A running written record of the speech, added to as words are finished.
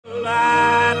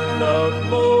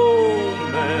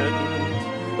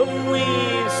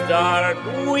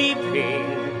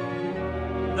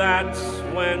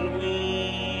when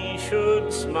we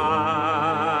should smile.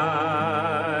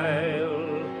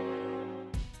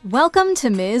 Welcome to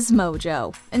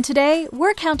MsMojo, and today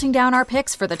we're counting down our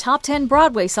picks for the top 10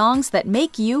 Broadway songs that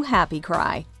make you happy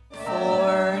cry.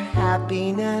 For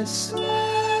happiness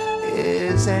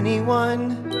is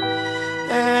anyone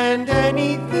and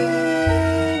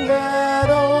anything at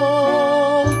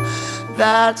all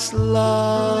that's loved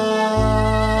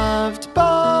by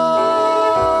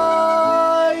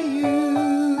you.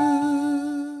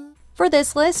 For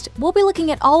this list, we'll be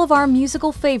looking at all of our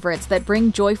musical favorites that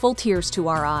bring joyful tears to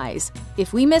our eyes.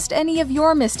 If we missed any of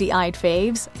your misty-eyed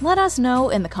faves, let us know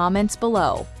in the comments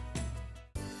below.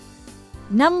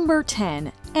 Number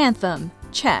 10. Anthem,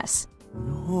 Chess.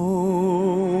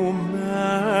 No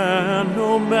man,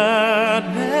 no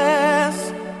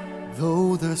madness,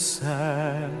 though the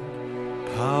sad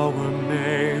power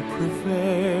may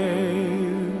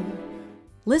prevail.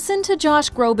 Listen to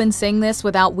Josh Groban sing this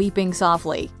without weeping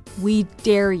softly. We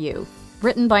dare you.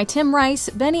 Written by Tim Rice,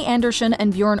 Benny Andersson,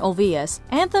 and Bjorn Ulvaeus,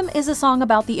 Anthem is a song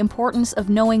about the importance of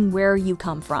knowing where you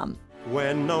come from.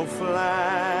 When no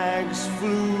flags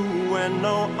flew, when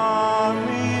no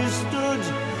army stood,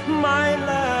 my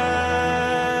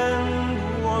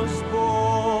land was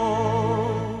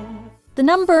born. The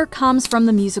number comes from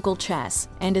the musical Chess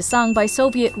and is sung by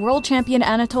Soviet world champion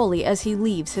Anatoly as he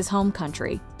leaves his home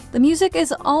country. The music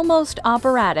is almost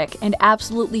operatic and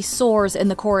absolutely soars in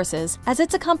the choruses as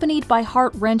it's accompanied by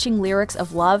heart-wrenching lyrics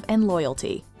of love and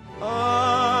loyalty.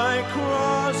 I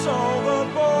cross all the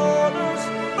borders,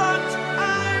 but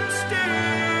I'm still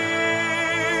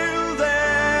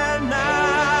there now.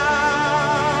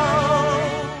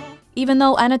 Even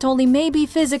though Anatoly may be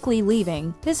physically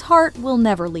leaving, his heart will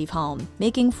never leave home,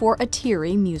 making for a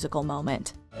teary musical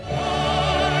moment.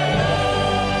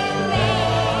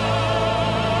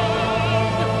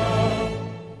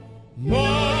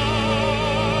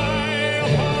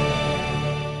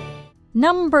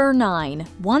 Number 9.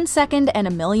 1 Second and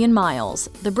a Million Miles,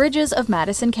 The Bridges of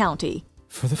Madison County.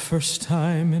 For the first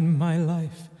time in my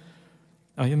life,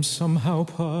 I am somehow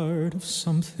part of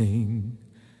something.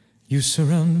 You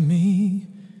surround me,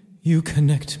 you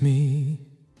connect me.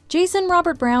 Jason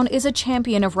Robert Brown is a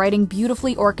champion of writing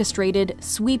beautifully orchestrated,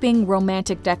 sweeping,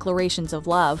 romantic declarations of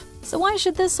love. So why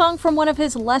should this song from one of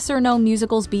his lesser-known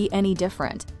musicals be any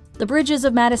different? The Bridges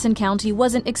of Madison County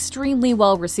wasn't extremely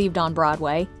well received on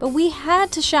Broadway, but we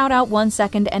had to shout out 1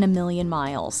 Second and a Million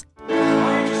Miles.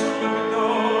 I just look at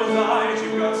those eyes,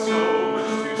 you've got so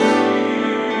much to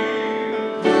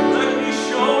see. Let me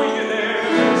show you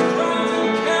there's clowns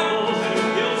and camels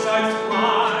and hillsides to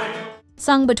climb.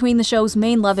 Sung between the show's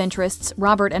main love interests,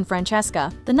 Robert and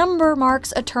Francesca, the number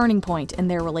marks a turning point in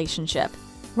their relationship.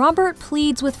 Robert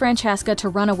pleads with Francesca to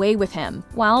run away with him,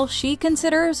 while she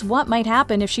considers what might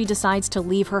happen if she decides to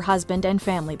leave her husband and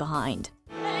family behind.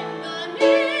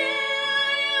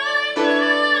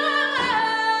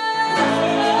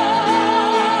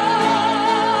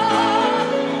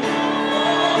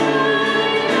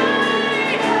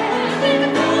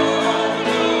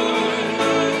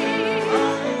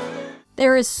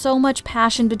 There is so much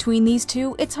passion between these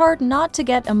two, it's hard not to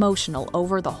get emotional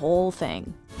over the whole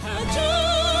thing.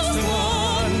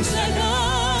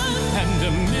 And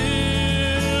a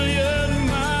million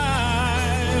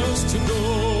miles to go.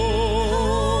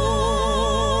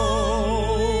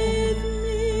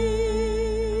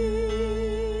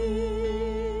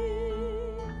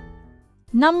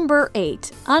 Number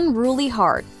 8. Unruly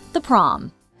Heart, The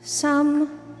Prom.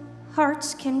 Some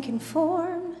hearts can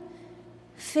conform,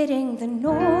 fitting the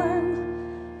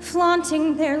norm,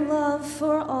 flaunting their love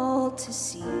for all to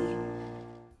see.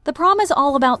 The Prom is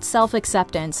all about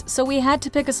self-acceptance, so we had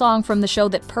to pick a song from the show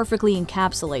that perfectly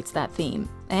encapsulates that theme.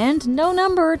 And no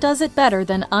number does it better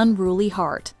than Unruly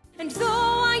Heart. And though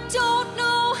I don't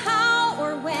know how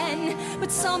or when,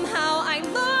 but somehow I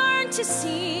learned to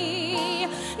see,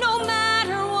 no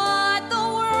matter what the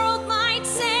world might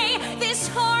say, this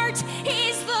heart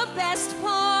is the best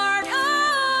part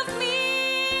of me.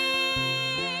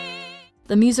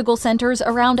 The musical centers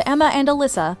around Emma and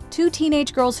Alyssa, two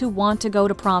teenage girls who want to go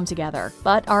to prom together,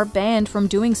 but are banned from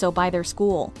doing so by their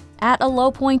school. At a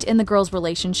low point in the girls'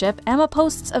 relationship, Emma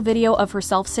posts a video of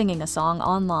herself singing a song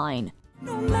online.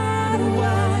 No matter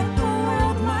what the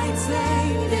world might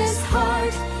say, this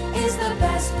heart is the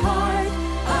best part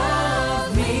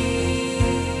of me.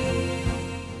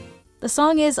 The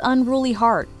song is Unruly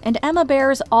Heart, and Emma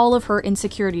bears all of her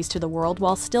insecurities to the world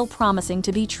while still promising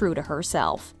to be true to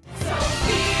herself.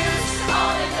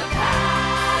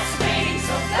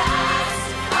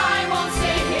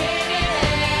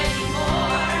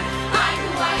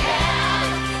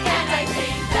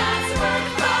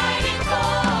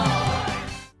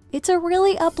 a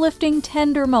really uplifting,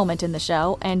 tender moment in the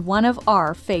show and one of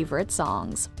our favorite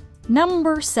songs.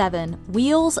 Number 7,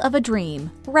 Wheels of a Dream,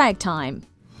 Ragtime.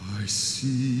 I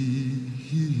see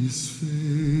his face,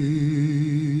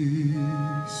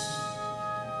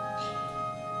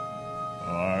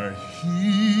 I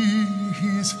hear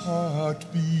his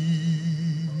heartbeat.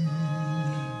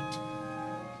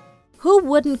 Who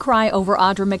wouldn't cry over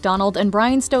Audra McDonald and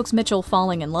Brian Stokes Mitchell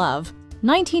falling in love?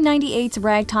 1998's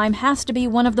Ragtime has to be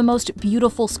one of the most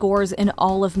beautiful scores in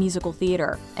all of musical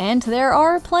theater, and there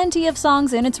are plenty of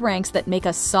songs in its ranks that make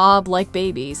us sob like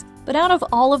babies. But out of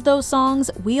all of those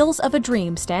songs, Wheels of a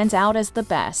Dream stands out as the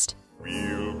best.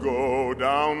 We'll go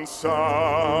down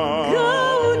south.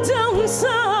 Go down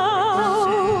south.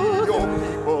 See your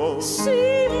people.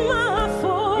 See my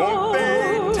folk. Won't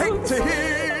they take to hear?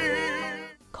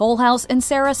 Colehouse and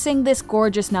Sarah sing this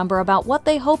gorgeous number about what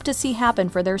they hope to see happen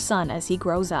for their son as he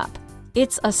grows up.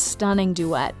 It's a stunning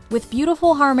duet, with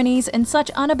beautiful harmonies and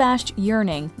such unabashed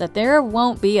yearning that there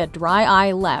won't be a dry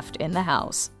eye left in the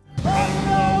house.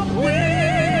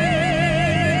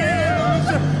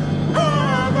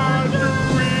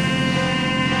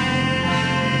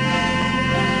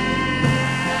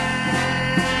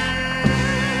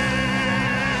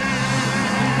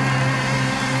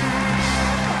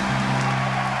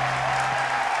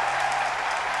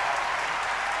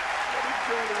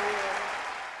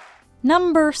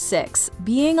 Number 6,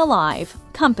 Being Alive,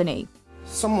 Company.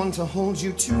 Someone to hold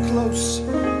you too close.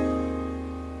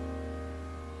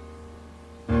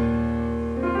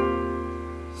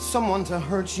 Someone to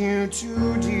hurt you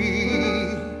too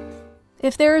deep.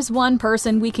 If there's one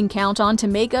person we can count on to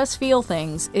make us feel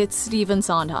things, it's Stephen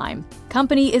Sondheim.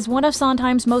 Company is one of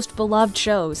Sondheim's most beloved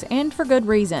shows, and for good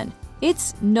reason.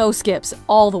 It's no skips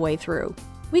all the way through.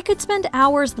 We could spend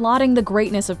hours lauding the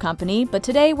greatness of Company, but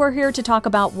today we're here to talk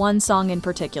about one song in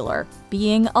particular,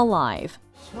 Being Alive.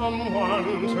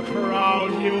 Someone to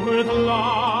crowd you with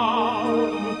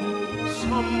love,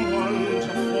 someone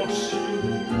to force you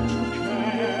to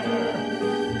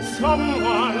care,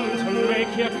 someone to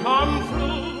make you come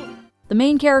through. The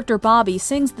main character Bobby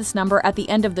sings this number at the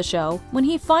end of the show when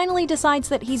he finally decides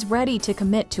that he's ready to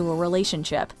commit to a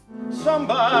relationship.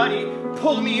 Somebody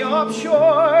pull me up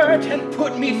short and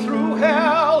put me through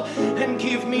hell and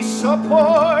give me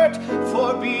support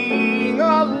for being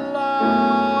alive.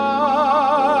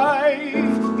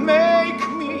 Make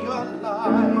me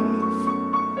alive.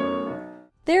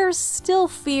 There's still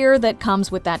fear that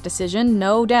comes with that decision,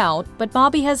 no doubt, but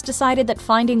Bobby has decided that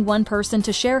finding one person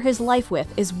to share his life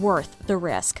with is worth the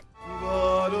risk.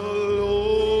 But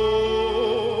alone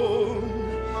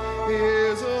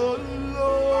is alone,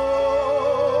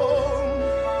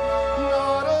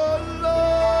 not alone.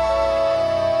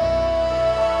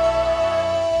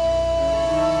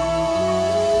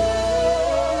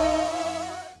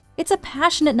 It's a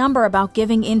passionate number about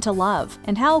giving in to love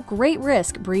and how great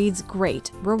risk breeds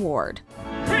great reward.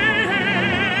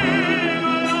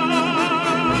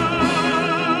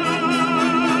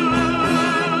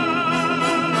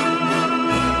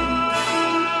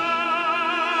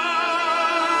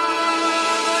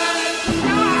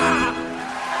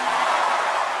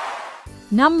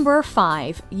 Number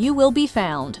 5, You Will Be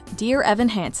Found, Dear Evan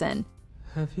Hansen.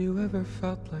 Have you ever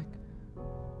felt like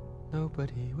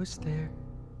nobody was there?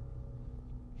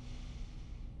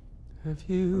 Have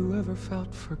you ever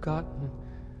felt forgotten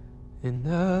in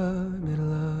the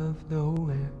middle of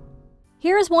nowhere?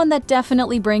 Here's one that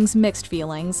definitely brings mixed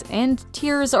feelings, and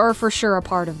tears are for sure a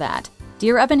part of that.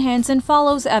 Dear Evan Hansen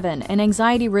follows Evan, an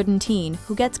anxiety-ridden teen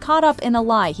who gets caught up in a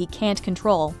lie he can't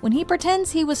control when he pretends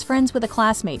he was friends with a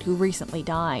classmate who recently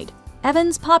died.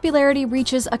 Evan's popularity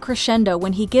reaches a crescendo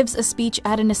when he gives a speech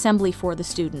at an assembly for the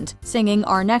student, singing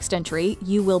our next entry,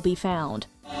 You Will Be Found.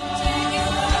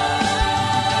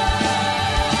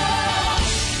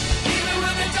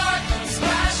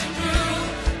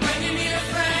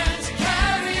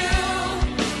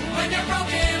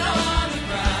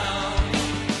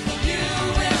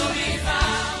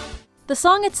 The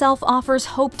song itself offers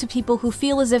hope to people who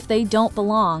feel as if they don't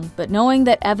belong, but knowing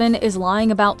that Evan is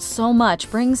lying about so much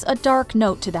brings a dark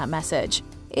note to that message.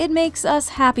 It makes us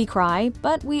happy cry,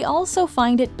 but we also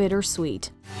find it bittersweet.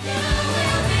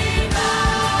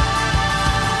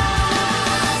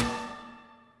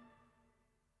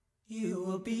 You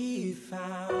will be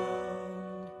found.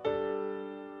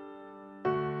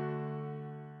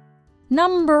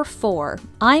 Number 4,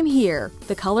 I'm Here,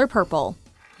 The Color Purple.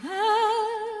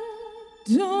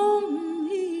 Don't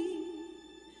need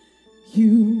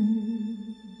you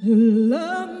to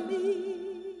love me.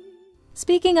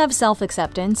 Speaking of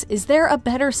self-acceptance, is there a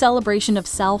better celebration of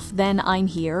self than I'm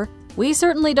Here? We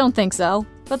certainly don't think so.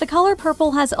 But The Color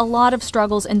Purple has a lot of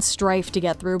struggles and strife to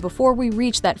get through before we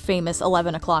reach that famous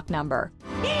 11 o'clock number.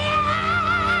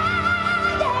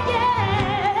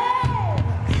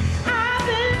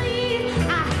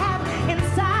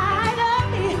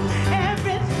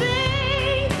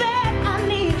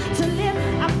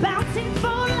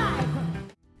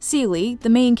 Celie, the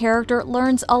main character,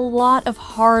 learns a lot of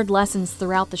hard lessons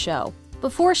throughout the show.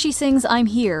 Before she sings I'm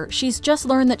Here, she's just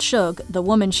learned that Shug, the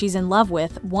woman she's in love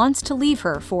with, wants to leave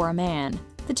her for a man.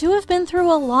 The two have been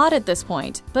through a lot at this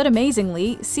point, but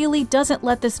amazingly, Celie doesn't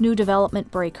let this new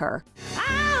development break her.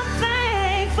 I'm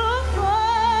thankful for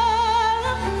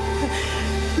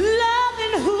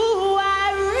loving who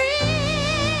I really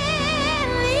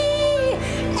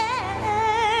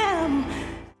am.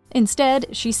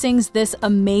 Instead, she sings this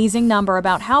amazing number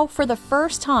about how, for the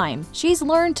first time, she's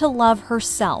learned to love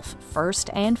herself first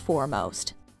and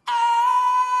foremost.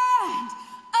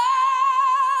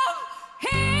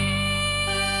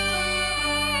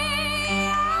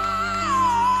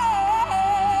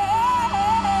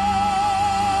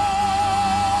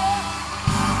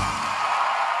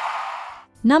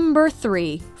 Number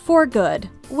 3, For Good,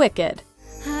 Wicked.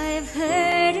 I've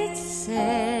heard it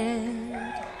said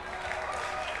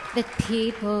that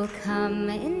people come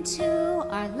into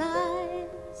our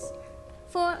lives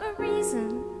for a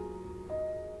reason.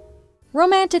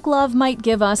 Romantic love might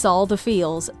give us all the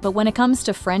feels, but when it comes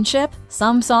to friendship,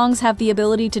 some songs have the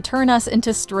ability to turn us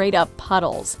into straight-up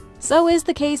puddles. So is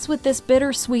the case with this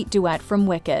bittersweet duet from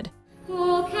Wicked.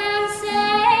 Who can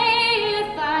say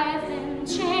if I've been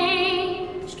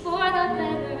changed for the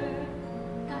better?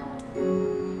 But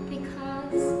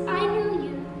because I knew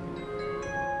you.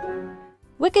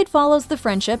 Wicked follows the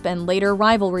friendship and later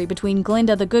rivalry between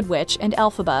Glinda the Good Witch and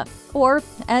Elphaba, or,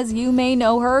 as you may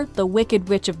know her, the Wicked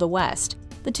Witch of the West.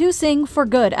 The two sing For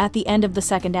Good at the end of the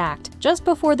second act, just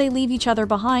before they leave each other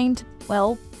behind,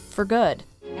 well, for good.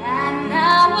 And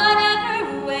now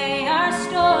whatever way our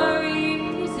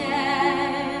stories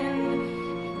end,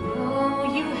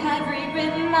 oh, you have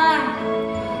rewritten mine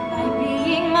by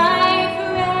being my friend.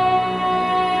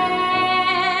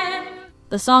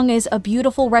 The song is a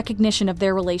beautiful recognition of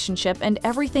their relationship and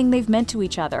everything they've meant to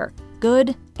each other,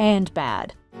 good and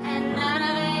bad. And none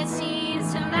of it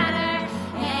seems to matter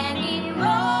anymore.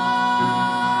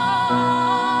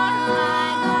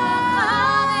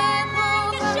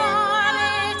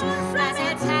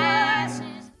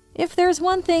 If there's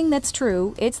one thing that's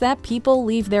true, it's that people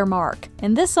leave their mark,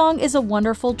 and this song is a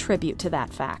wonderful tribute to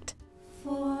that fact.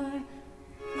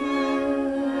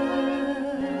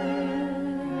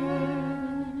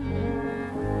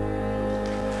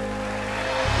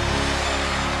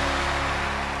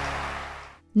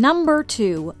 Number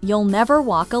 2, You'll Never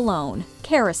Walk Alone,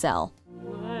 Carousel.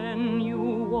 When you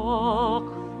walk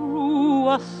through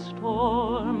a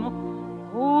storm,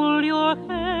 hold your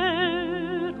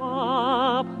head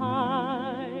up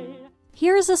high.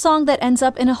 Here's a song that ends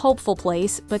up in a hopeful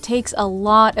place, but takes a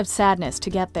lot of sadness to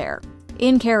get there.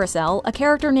 In Carousel, a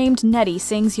character named Nettie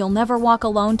sings You'll Never Walk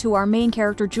Alone to our main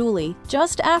character Julie,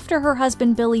 just after her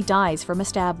husband Billy dies from a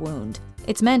stab wound.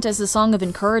 It's meant as a song of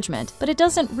encouragement, but it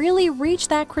doesn't really reach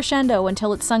that crescendo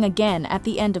until it's sung again at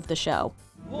the end of the show.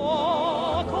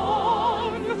 Walk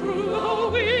on through the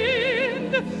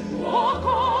wind, walk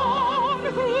on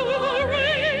through the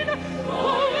rain,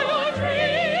 all your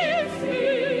dreams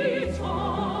be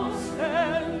tossed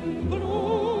and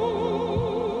blown.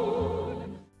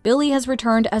 Billy has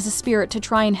returned as a spirit to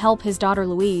try and help his daughter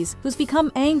Louise, who's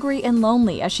become angry and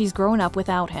lonely as she's grown up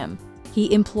without him.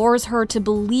 He implores her to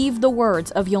believe the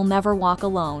words of You'll Never Walk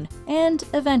Alone, and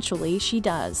eventually she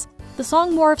does. The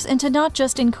song morphs into not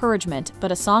just encouragement, but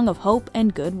a song of hope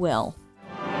and goodwill.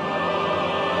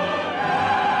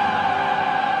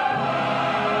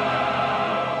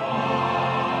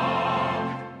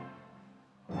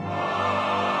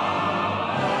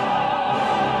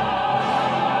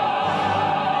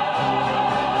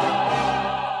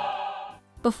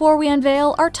 Before we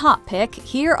unveil our top pick,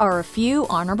 here are a few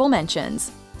honorable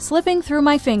mentions. Slipping Through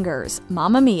My Fingers,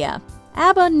 Mamma Mia.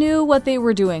 ABBA knew what they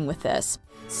were doing with this.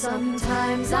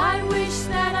 Sometimes I wish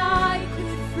that I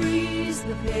could freeze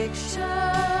the picture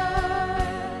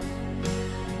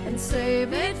and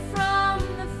save it from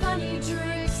the funny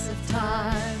tricks of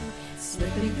time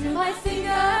slipping through my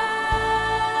fingers.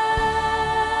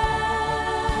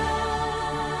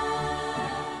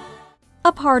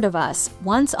 A Part of Us,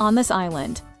 Once on This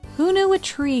Island. Who knew a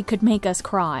tree could make us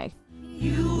cry?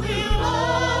 You will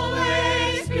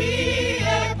always be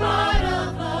a part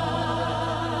of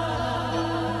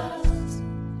us.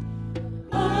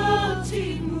 Oh,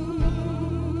 Timu.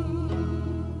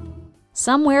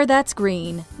 Somewhere That's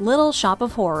Green, Little Shop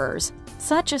of Horrors.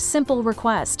 Such a simple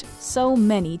request, so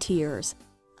many tears.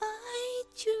 I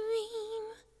dream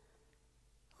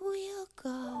we'll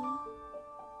go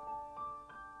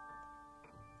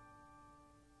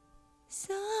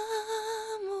somewhere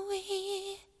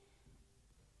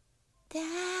that's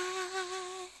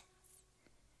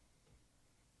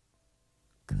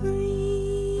green.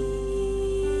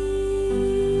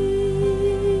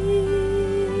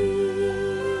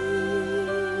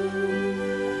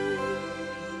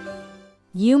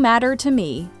 You matter to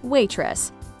me,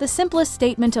 Waitress. The simplest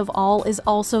statement of all is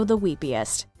also the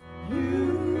weepiest.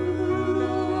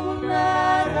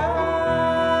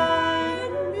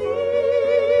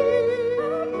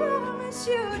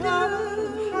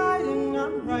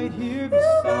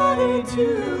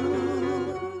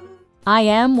 I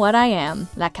am what I am,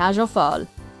 La Cage aux Folles.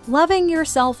 Loving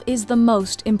yourself is the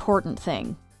most important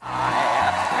thing. I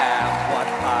am what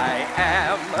I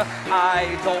am.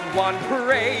 I don't want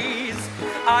praise.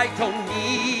 I don't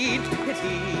need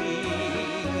pity.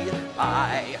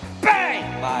 I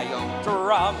bang my own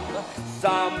drum.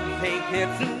 Some think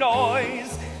it's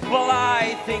noise. Well,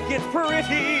 I think it's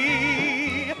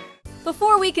pretty.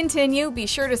 Before we continue, be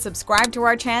sure to subscribe to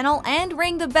our channel and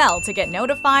ring the bell to get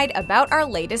notified about our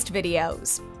latest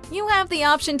videos. You have the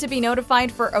option to be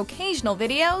notified for occasional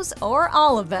videos or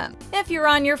all of them. If you're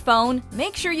on your phone,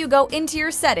 make sure you go into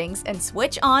your settings and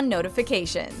switch on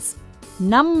notifications.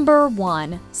 Number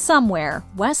 1. Somewhere,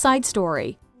 West Side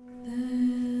Story.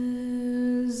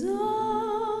 There's a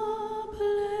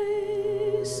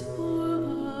place for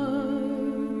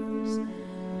us,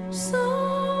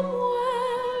 somewhere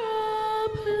a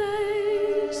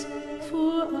place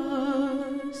for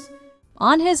us.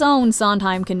 On his own,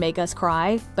 Sondheim can make us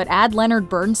cry, but add Leonard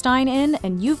Bernstein in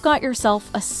and you've got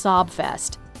yourself a sob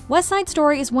fest. West Side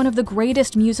Story is one of the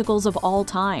greatest musicals of all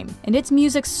time, and its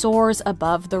music soars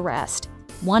above the rest.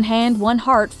 One Hand, One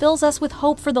Heart fills us with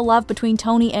hope for the love between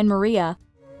Tony and Maria.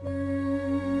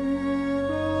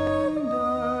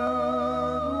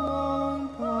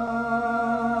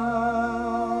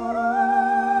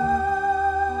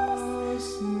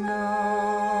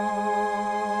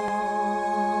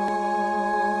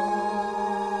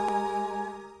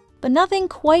 But nothing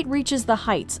quite reaches the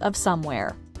heights of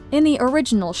Somewhere. In the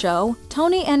original show,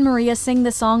 Tony and Maria sing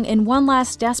the song in one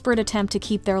last desperate attempt to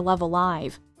keep their love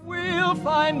alive. We'll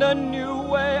find a new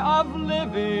way of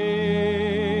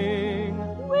living.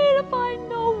 We'll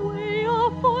find a way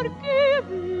of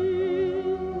forgiving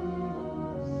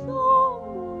somewhere.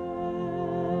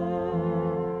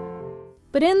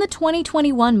 But in the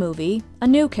 2021 movie, a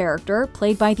new character,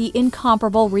 played by the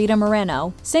incomparable Rita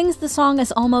Moreno, sings the song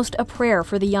as almost a prayer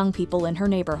for the young people in her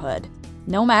neighborhood.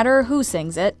 No matter who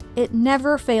sings it, it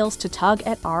never fails to tug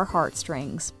at our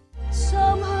heartstrings.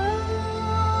 Somehow,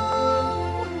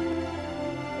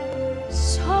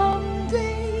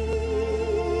 someday,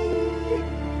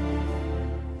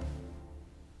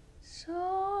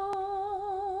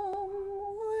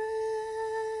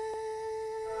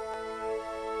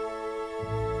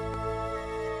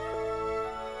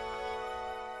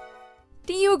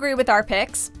 Do you agree with our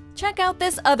picks? Check out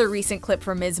this other recent clip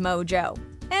from MsMojo.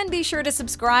 And be sure to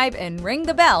subscribe and ring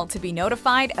the bell to be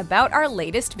notified about our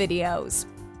latest videos.